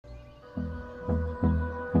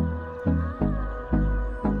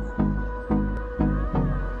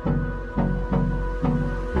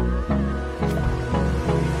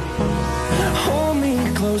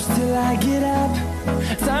close till I get up.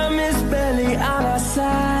 Time is barely on our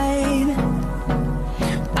side.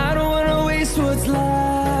 I don't wanna waste what's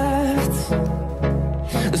left.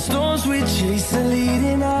 The storms we chase are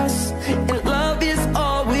leading us, and love is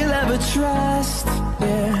all we'll ever trust.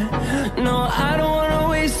 Yeah, no, I don't wanna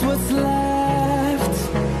waste what's left.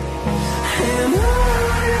 And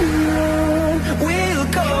on we'll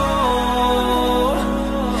go,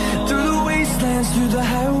 through the wastelands, through the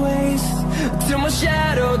highways, till my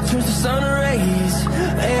shadow turns to sun rays.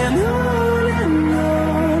 And on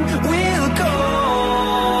we'll go,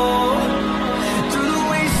 through the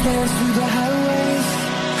wastelands, through the highways,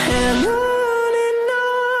 and on we'll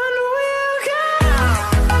go.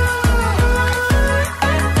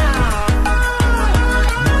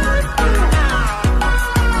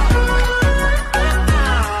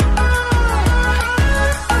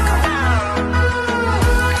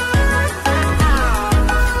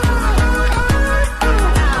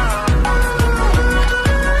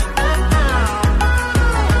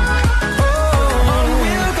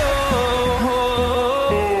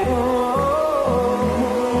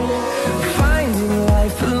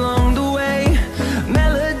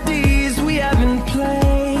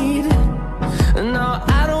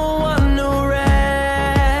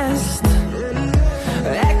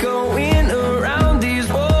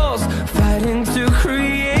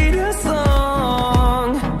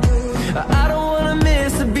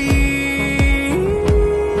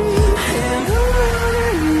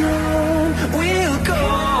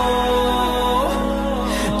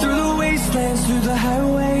 Through the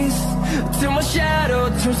highways, till my shadow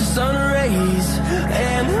turns to sun rays.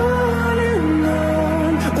 And on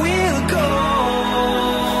we'll go,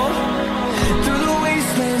 through the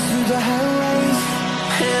wastelands, through the highways,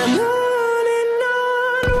 and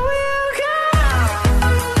on we'll go.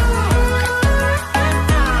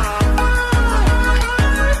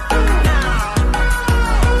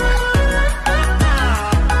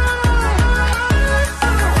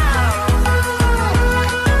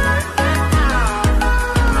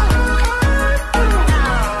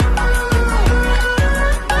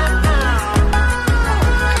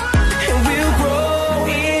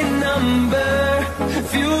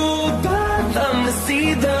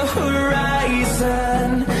 See the horizon,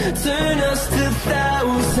 turn us to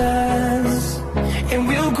thousands, and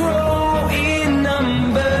we'll grow in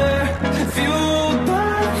number, fueled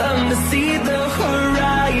by them to see the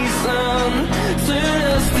horizon, turn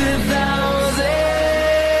us to thousands.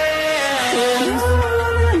 And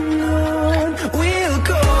on we'll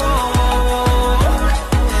go,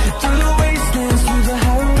 through the wastelands, through the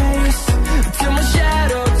highways, till my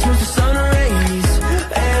shadow turns to sun rays.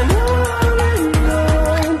 And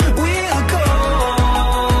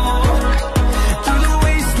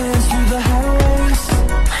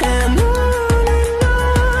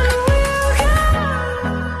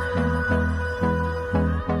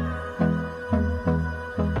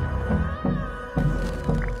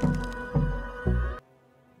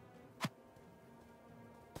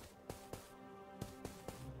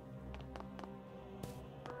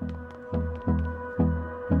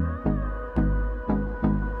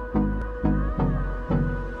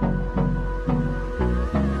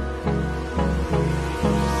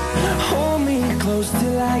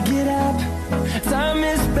till I get up. Time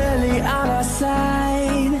is barely on our side.